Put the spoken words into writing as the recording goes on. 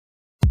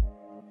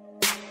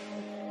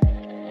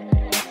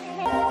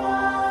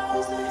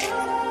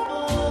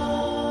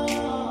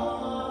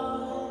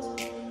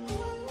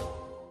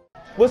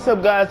What's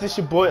up, guys? It's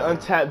your boy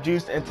Untapped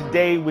Juice, and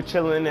today we're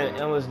chilling in an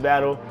endless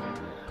battle.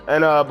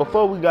 And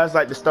before we guys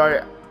like to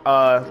start,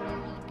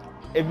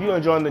 if you're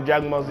enjoying the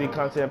Dragon Ball Z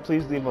content,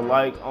 please leave a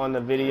like on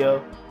the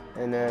video,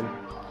 and then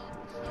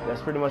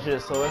that's pretty much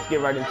it. So let's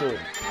get right into it.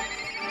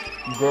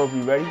 Grove,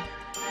 you ready?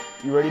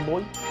 You ready,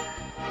 boy?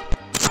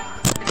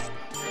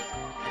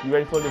 You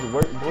ready for this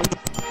work, boy?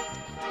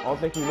 I don't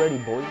think you're ready,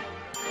 boy.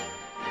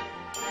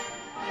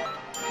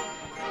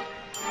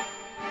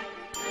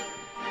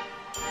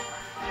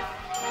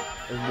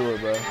 Let's do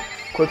it, bro.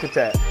 Quick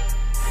attack.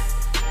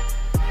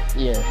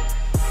 Yeah.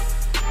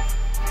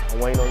 I'm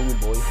waiting on you,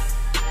 boy.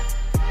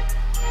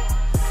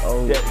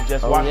 Oh,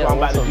 just watch what I'm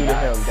about to do to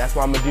him. That's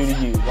what I'm gonna do to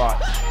you.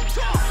 Watch.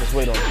 Just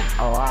wait on me.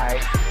 Oh,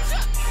 alright.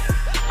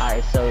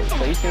 Alright, so you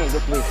think it gets to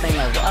be the same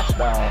as us,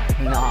 though?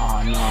 No.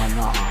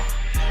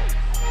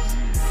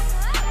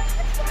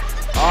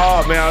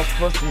 Oh man, I was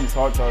supposed to use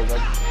hard charge.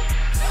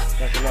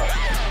 That's enough.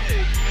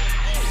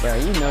 Bro,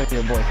 you know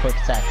your boy quick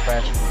attack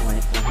fresh when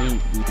he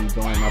be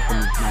going up in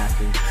these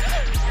matches.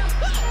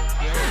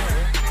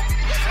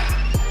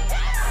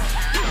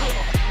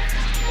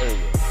 There you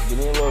go. Give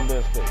me a little bit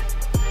of space.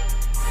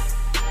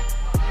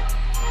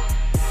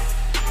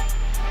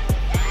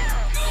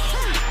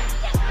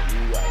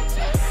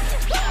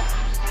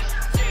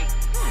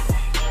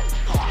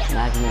 And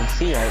as you can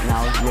see right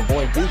now, your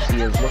boy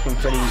Juicy is looking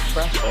pretty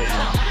fresh right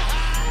now.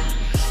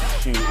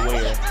 Shoot,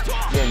 where?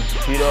 Getting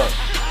beat up.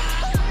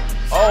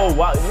 Oh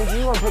wow, you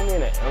gonna put me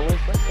in an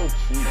endless? That's so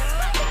cheap.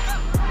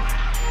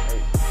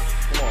 Hey,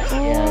 come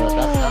on.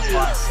 Yeah, that's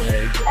what I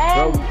say.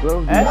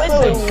 Bro, that's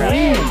so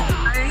cheap.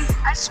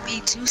 I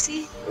speak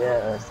Juicy.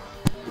 Yeah.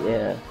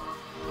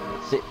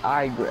 See,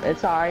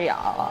 it's alright.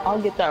 I'll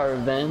get that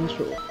revenge.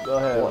 Go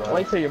ahead.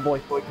 Wait till your boy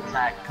quick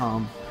attack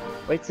come.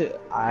 Wait till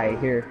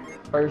here.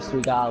 First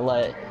we gotta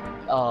let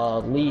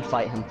Lee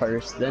fight him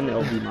first. Then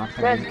it'll be my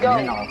turn. Let's go.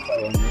 And then I'll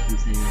fight him with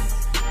his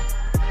hands.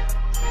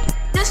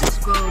 This is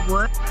good,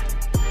 boy.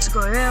 Let's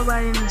go.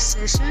 Everybody in the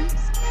session.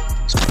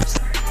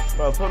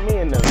 Bro, put me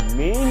in the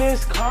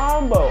meanest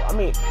combo. I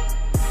mean,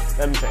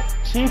 let me say,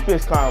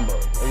 cheapest combo.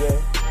 Okay.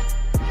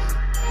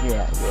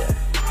 Yeah.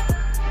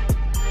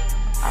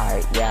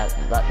 Alright, yeah,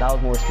 that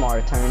was more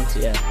smarter terms.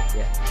 Yeah,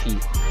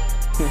 cheap.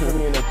 Put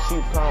me in a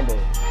cheap combo.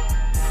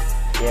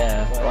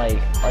 Yeah, like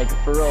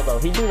for real though,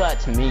 he do that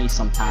to me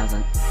sometimes,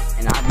 and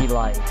I'd be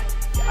like,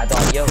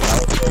 yo,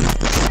 that was good.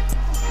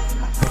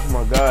 Oh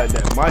my god,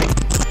 that mic.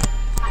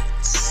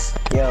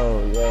 Yo,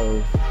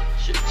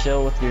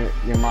 chill with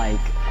your mic,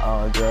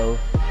 Grove.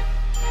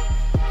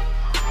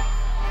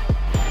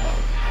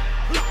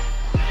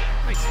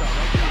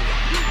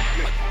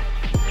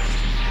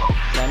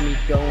 Let me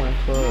going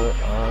for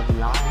a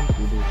line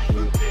through this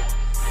shit.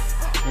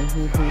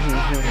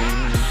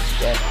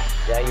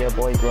 Yeah, your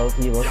boy Grove,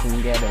 he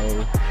looking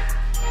ghetto.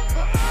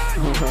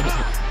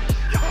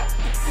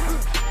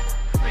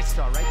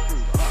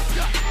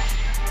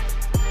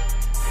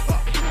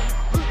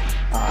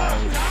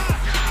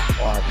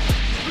 Watch.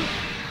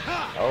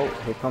 Oh,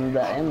 here comes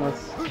the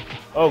endless.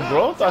 Oh,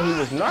 Grove thought he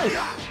was nice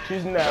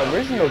choosing that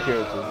original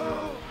character.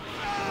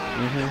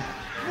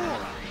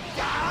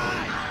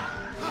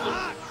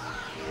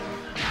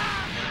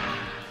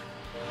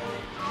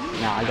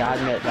 Now I gotta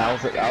admit that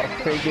was a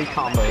pretty good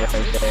combo right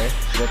there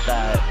with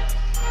that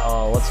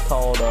what's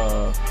called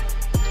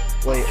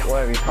wait,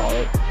 whatever you call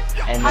it,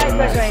 and then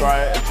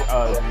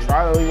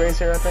Trial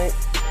Racer, I think.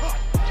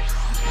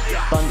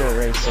 Thunder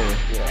Racer,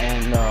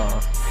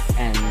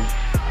 and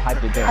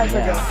Hyper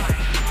Dragon.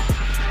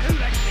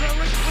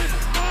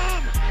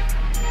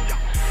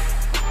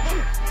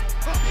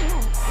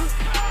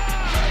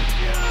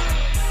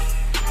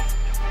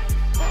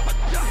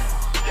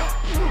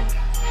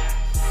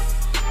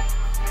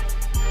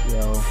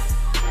 Yeah.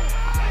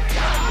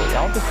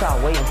 Y'all just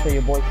gotta wait until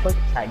your boy quick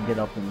attack get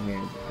up in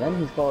here. Then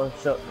he's gonna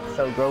show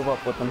Grove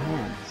up with them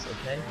hands,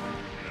 okay?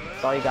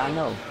 That's all you gotta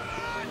know.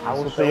 I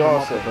will show him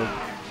up with those.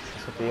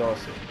 That's what they all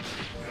say.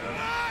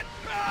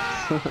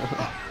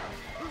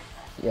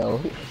 Yo,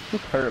 he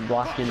hurt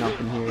blocking up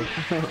in here.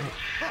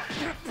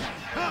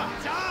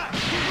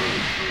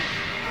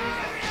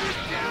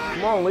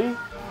 Come on, Lee.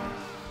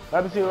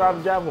 Let me see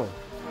Robert Javelin.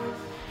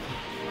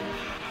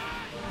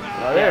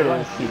 Oh, there it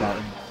is. See that.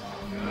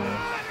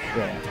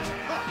 Yeah.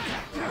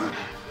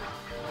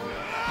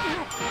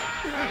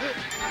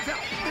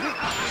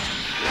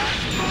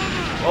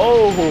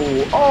 Oh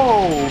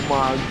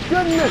my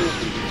goodness!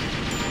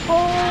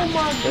 Oh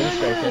my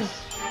goodness!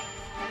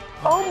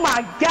 Oh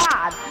my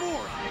god!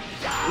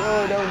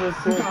 Yo, that was a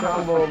sick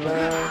combo,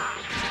 man.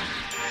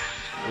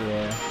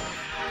 Yeah.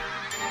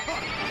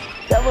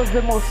 That was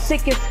the most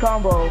sickest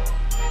combo.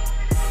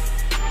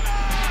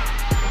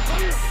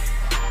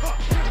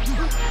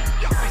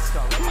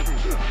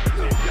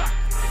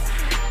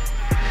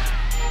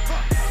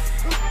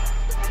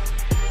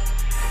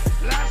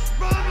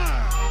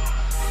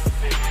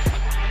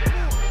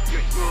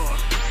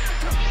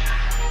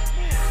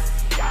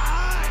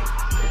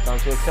 Time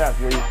to attack,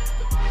 ready?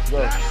 Go.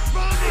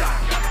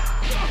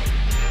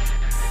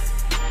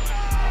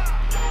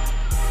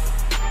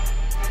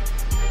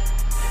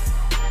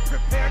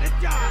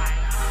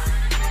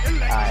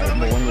 Alright,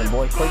 but when your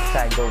boy quick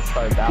tag goes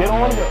start battle, Get on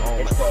mode, it. Oh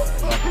it's my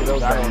God. it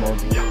goes battle mode.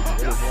 What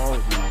is wrong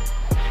with you?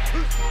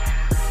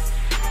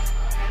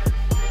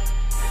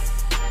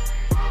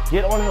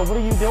 Get on him. What are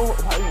you doing?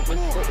 Why are you just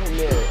sitting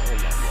there? Oh my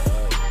God.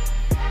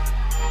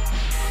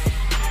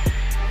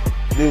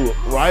 Dude,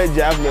 Riot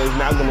Javelin is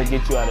not gonna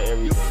get you out of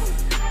everything.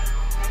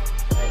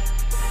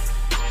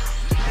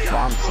 That's what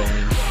I'm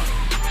saying.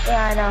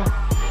 Yeah, I know.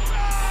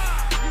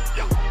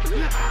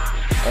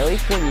 At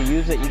least when you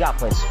use it, you gotta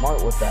play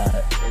smart with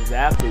that.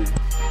 Exactly.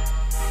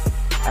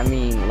 I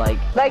mean, like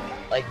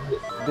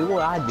do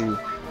what I do.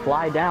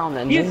 Fly down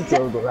and then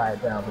throw the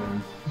Riot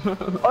Javelin.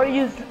 Or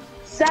use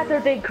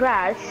Saturday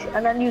Crash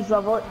and then use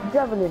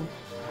Javelin.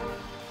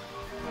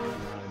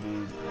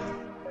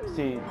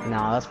 See,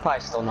 Nah, that's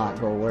probably still not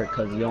gonna work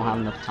because you don't have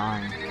enough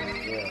time.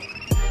 yeah.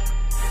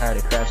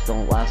 Saturday Crash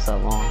don't last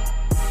that long.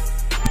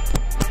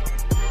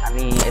 I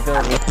mean, if it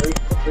was a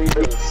free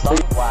stun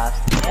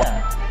blast,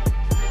 yeah.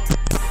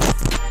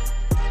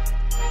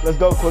 Let's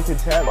go quick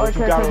attack. Or What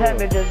you got on him?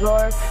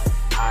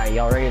 Alright,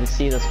 y'all ready to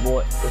see this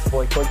boy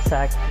quick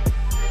attack?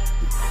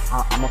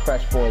 I'm a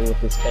fresh boy with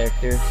this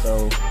character,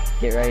 so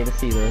get ready to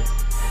see this.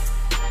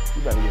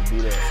 You better get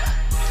beat up.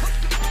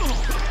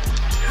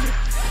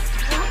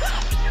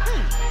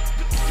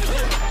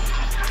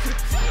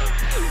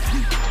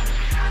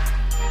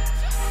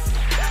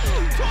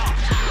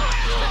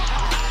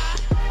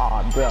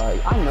 Aw, bro,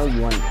 I know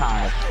you ain't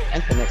kind of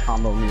infinite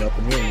combo me up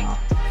in here now.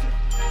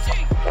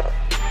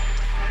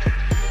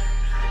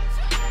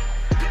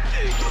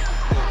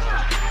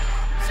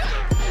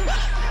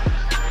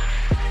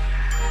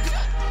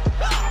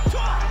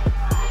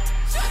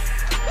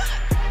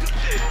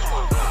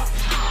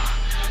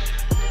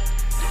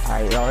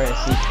 Alright, y'all ready to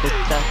see quick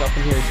attack up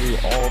in here do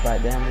all that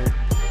damage?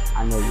 I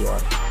know you are.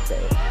 So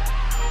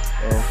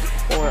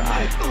before I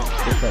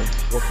get that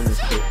whooping this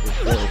kid is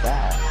really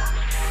bad.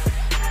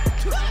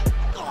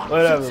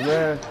 Whatever,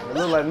 man. It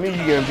look like me, you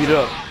getting beat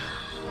up.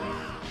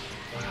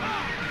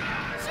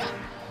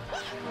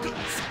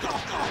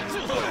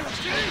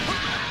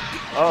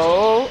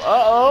 Uh-oh,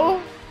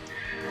 uh-oh.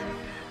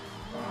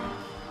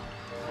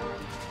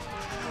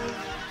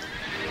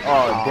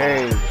 Oh,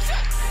 dang.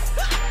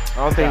 I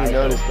don't think he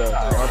noticed, though. I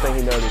don't think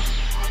he noticed.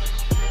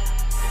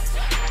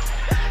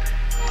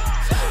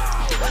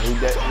 He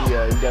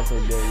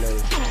definitely didn't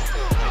notice.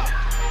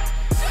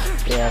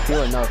 Yeah, if he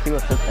would know, if he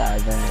would took that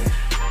advantage.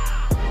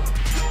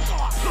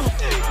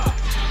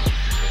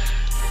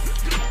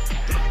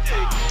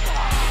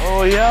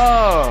 Oh,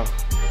 yeah.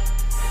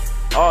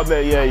 Oh,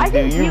 man, yeah, you do.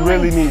 You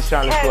really need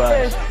Shining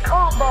Flash.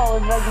 Combo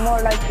is like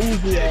more like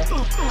easier.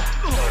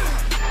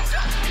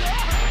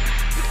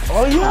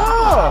 Oh,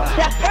 yeah.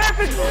 That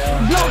perfect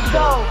block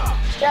though.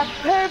 That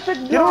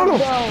perfect block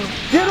though.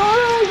 Get on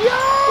him, yo!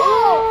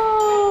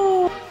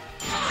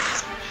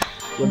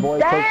 Your boy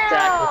quick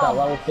attack with that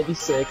level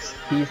 56.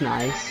 He's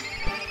nice.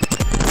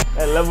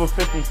 At level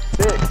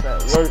 56,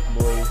 that worked,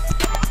 boys.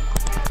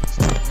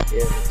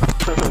 Yeah.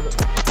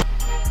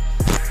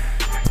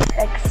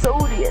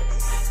 Exodius.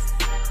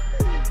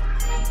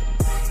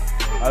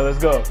 Alright, let's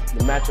go.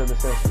 The match of the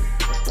century.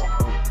 Let's go.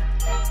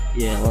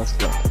 Yeah, let's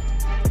go.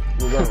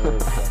 We're going to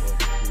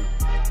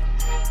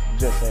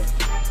just saying.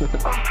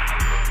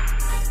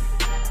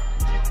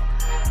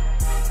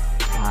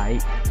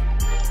 Alright.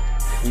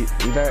 You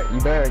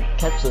better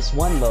catch this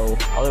one though,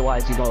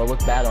 otherwise you're gonna look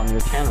bad on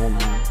your channel,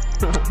 man.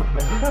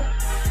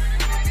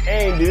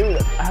 Hey,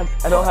 dude, I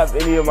don't have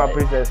any of my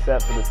presets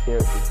set for this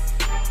character.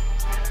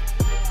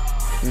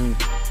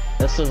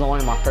 This is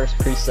only my first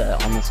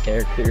preset on this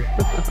character.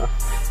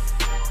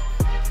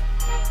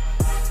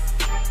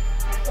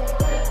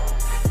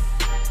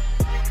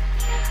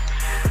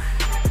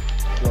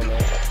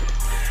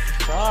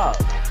 Stop.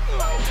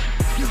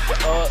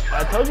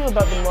 I told you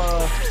about them,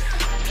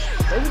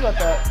 told you about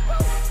that.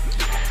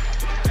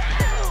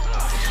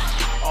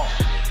 Oh.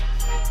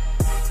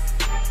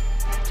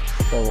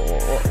 So,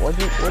 what'd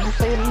you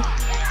say to me?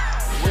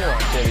 Yeah, I'll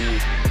tell you.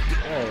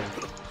 Hey.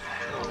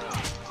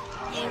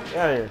 Get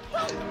out of here.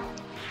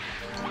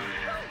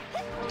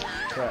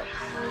 Crap.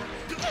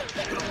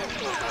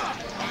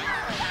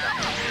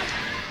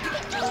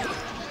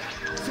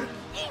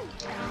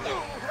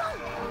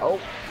 Oh,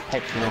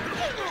 heck no.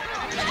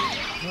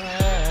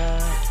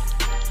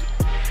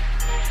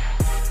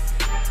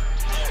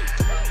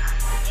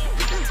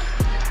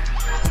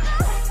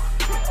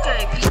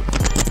 Okay,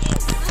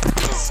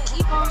 just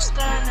keep on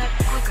staring at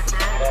quick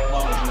attack.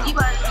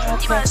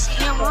 You better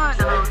see him run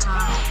the whole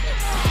time.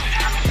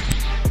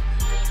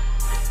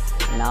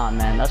 Nah,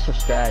 man, that's your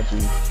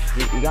strategy.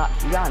 You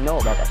gotta know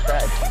about that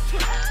strategy.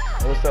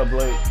 Hey, what's up,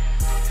 Blake?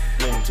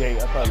 I mean, Jake.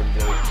 I called him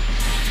Jake.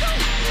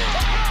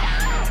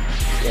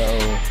 Yo.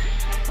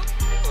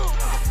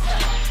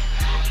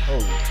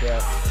 Holy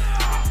crap.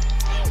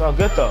 It's all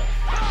good, though.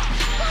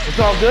 It's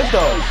all good,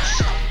 though.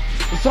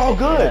 It's all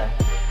good.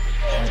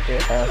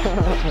 Yeah.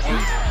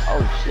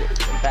 Oh, shit.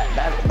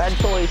 Bad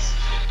choice.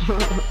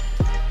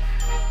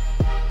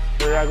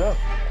 Where did I go?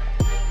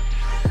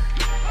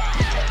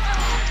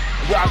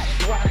 I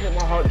swear I hit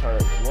my heart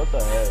turret. What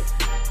the heck?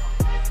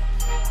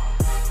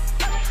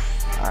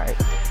 Alright.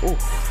 Ooh.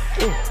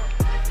 Ooh.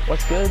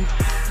 What's good?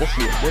 This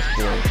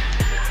boy.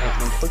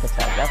 And quick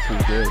attack. That's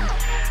who's good.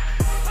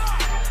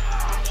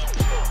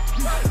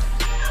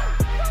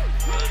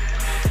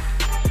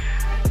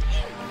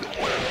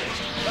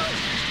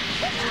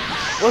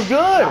 What's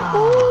good?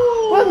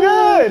 What's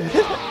good?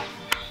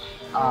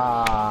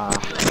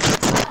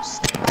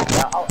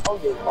 Yeah,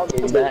 I'll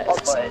give you that. But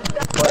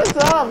what's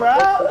up,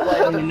 bro?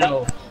 letting you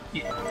know,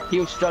 he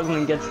was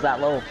struggling against that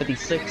level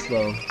 56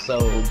 though.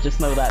 So just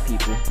know that,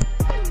 people.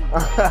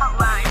 Oh,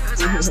 wow, he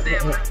was at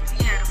stamina.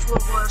 He had a full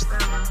bar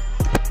stamina.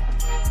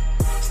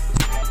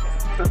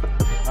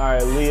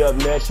 Alright, Lee up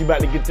next. She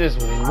about to get this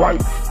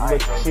right.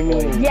 Alright, She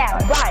mean. Yeah,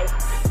 right.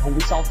 Don't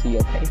be salty,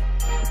 okay?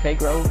 Okay,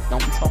 Grove?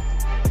 Don't be salty.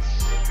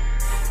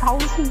 How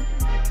is he?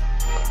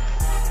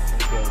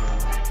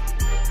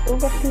 We'll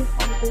get to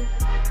something.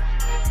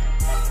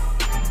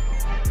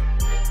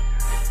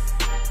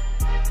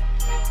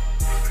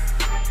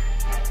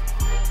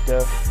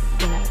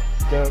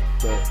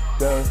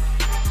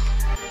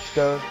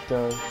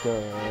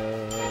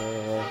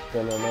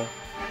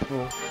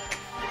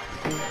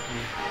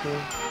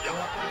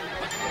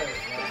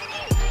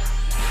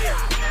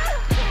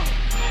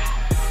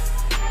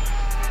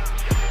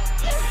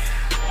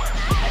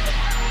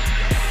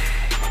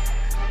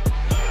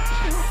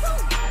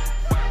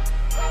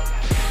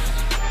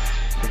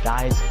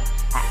 Guys,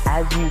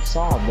 as you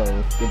saw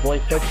though, your boy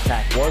quick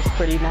attack was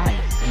pretty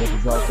nice with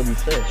his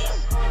L56.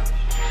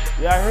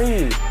 Yeah, I hear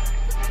you.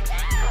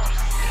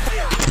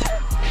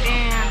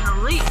 And the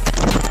leap.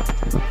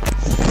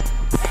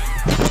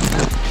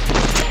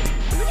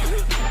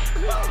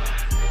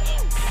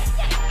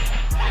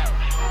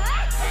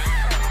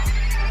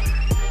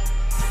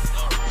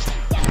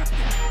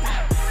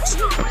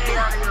 Still way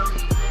out of your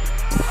league.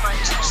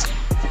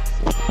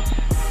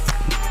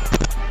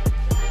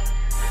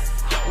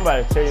 I'm about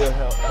to tear your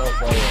health all up.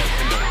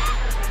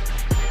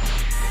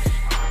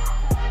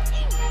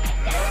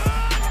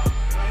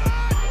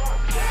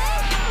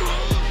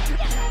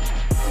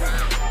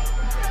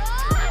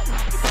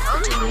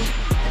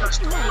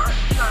 Come on.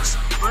 You got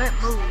some great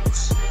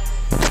moves.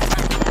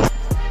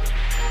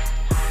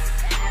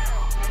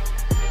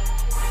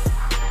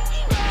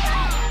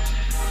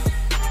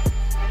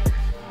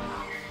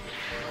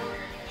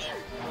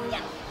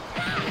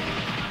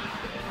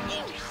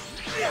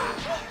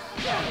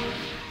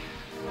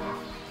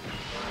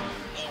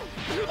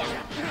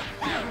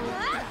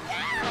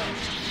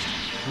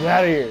 Get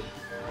out of here.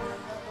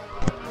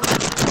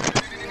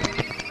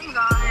 I'm go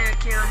ahead and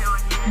kill him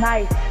again.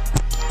 Nice.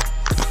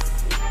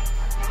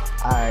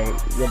 Alright,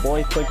 your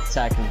boy quick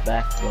attack is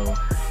back though.